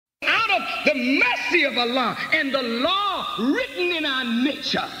the mercy of Allah and the law written in our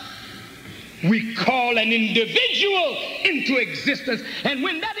nature, we call an individual into existence. And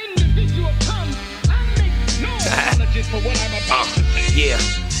when that individual comes, I make no apologies for what I'm about to say.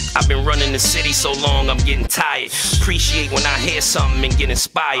 Yeah. I've been running the city so long, I'm getting tired. Appreciate when I hear something and get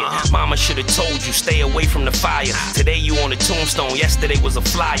inspired. Mama should've told you, stay away from the fire. Today you on the tombstone, yesterday was a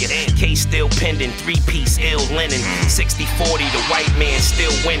flyer. Case still pending, 3-piece ill linen. 60-40, the white man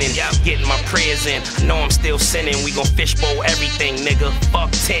still winning. Getting my prayers in, I know I'm still sinning. We gon' fishbowl everything, nigga.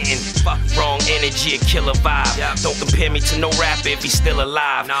 Fuck tentin'. Wrong energy, a killer vibe. Don't compare me to no rapper if he's still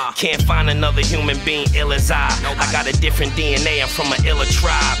alive. Can't find another human being ill as I got a different DNA, I'm from an iller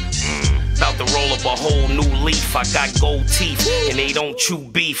tribe. About to roll up a whole new leaf. I got gold teeth and they don't chew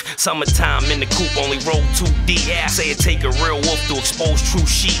beef. Summertime in the coop, only roll too deep. Say it take a real wolf to expose true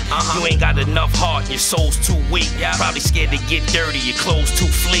sheep. You ain't got enough heart and your soul's too weak. Probably scared to get dirty, your clothes too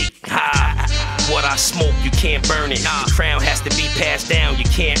fleek. What I smoke, you can't burn it. The crown has to be passed down, you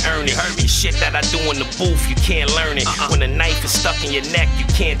can't earn it. The shit that I do in the booth, you can't learn it. When a knife is stuck in your neck, you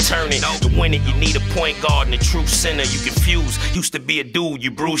can't turn it. To win it, you need a point guard and a true center. You confused, used to be a dude, you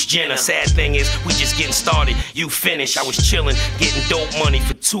Bruce Jenner. Sad thing is, we just getting started, you finish. I was chillin', getting dope money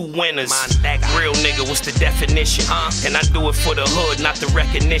for 2 winners. Real nigga, what's the definition? And I do it for the hood, not the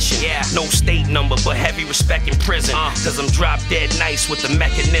recognition. No state number, but heavy respect in prison. Cause I'm drop dead nice with the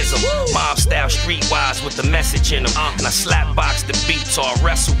mechanism. Mob style, streetwise with the message in them. And I slap box the beat so I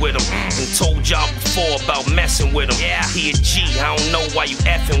wrestle with him. And told y'all before about messing with him. He a G, I don't know why you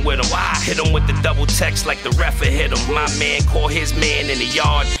effing with him. Hit him with the double text like the ref hit him. My man caught his man in the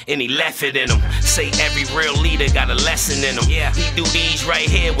yard and he left it in him. Say every real leader got a lesson in him. He do these right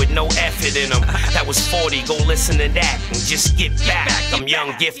here with no effort in him. That was 40, go listen to that and just get back. I'm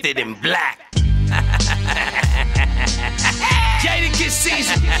young, gifted, and black. Jadakiss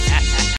season.